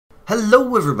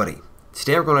Hello everybody!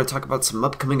 Today we're going to talk about some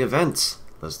upcoming events.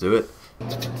 Let's do it.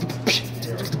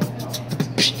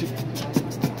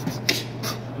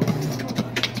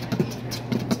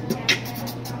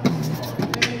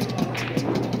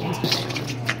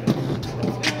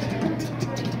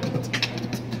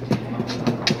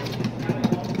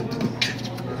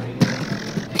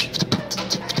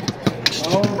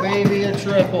 Oh baby, a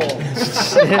triple.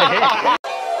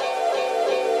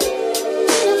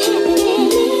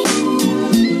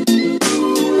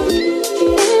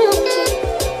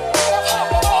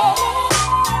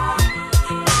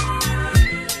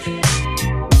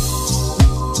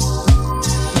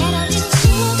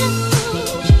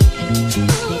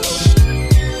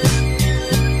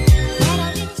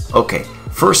 Okay,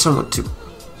 first I want to...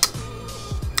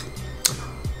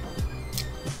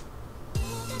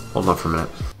 Hold on for a minute.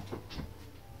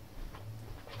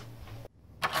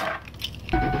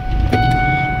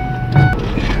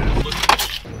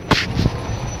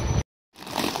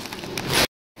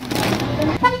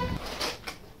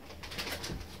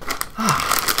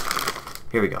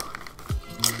 Here we go.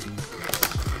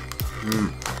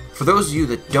 For those of you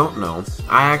that don't know,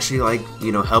 I actually like,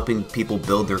 helping people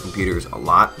build their computers a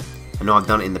lot. I know I've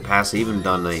done it in the past. I've even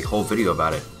done a whole video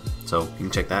about it, so you can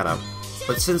check that out.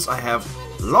 But since I have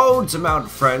loads amount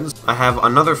of friends, I have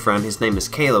another friend, his name is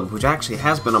Caleb, which actually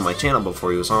has been on my channel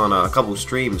before. He was on a couple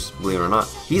streams, believe it or not.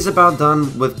 He's about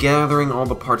done with gathering all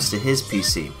the parts to his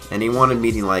PC, and he wanted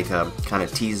me to kind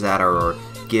of tease that or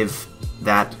give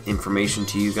that information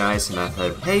to you guys, and I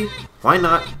said, hey, why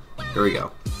not? Here we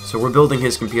go. So we're building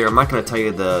his computer. I'm not going to tell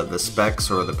you the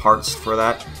specs or the parts for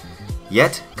that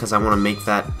yet, because I want to make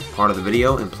that part of the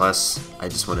video, and plus I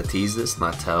just want to tease this,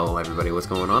 not tell everybody what's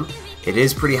going on. It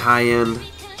is pretty high-end,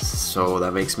 so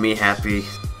that makes me happy.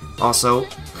 Also,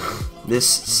 this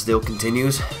still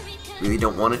continues. Really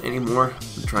don't want it anymore.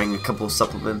 I'm trying a couple of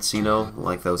supplements,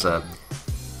 like those,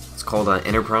 it's called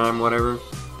Enterprime, whatever.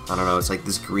 I don't know, it's like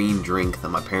this green drink that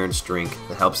my parents drink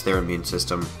that helps their immune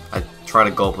system. I tried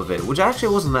a gulp of it, which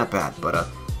actually wasn't that bad, but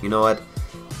you know what?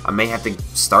 I may have to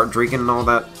start drinking all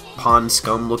that pond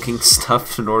scum looking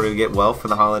stuff in order to get well for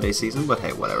the holiday season, but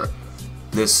hey, whatever.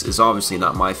 This is obviously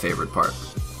not my favorite part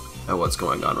of what's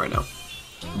going on right now.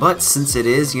 But since it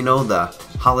is, the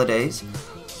holidays,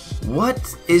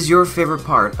 what is your favorite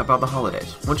part about the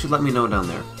holidays? Why don't you let me know down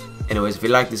there? Anyways, if you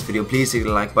like this video, please hit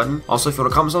the like button. Also, if you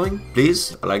want to comment something,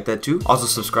 please, I like that too. Also,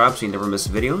 subscribe so you never miss a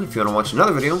video. If you want to watch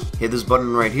another video, hit this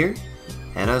button right here.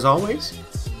 And as always,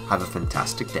 have a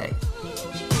fantastic day.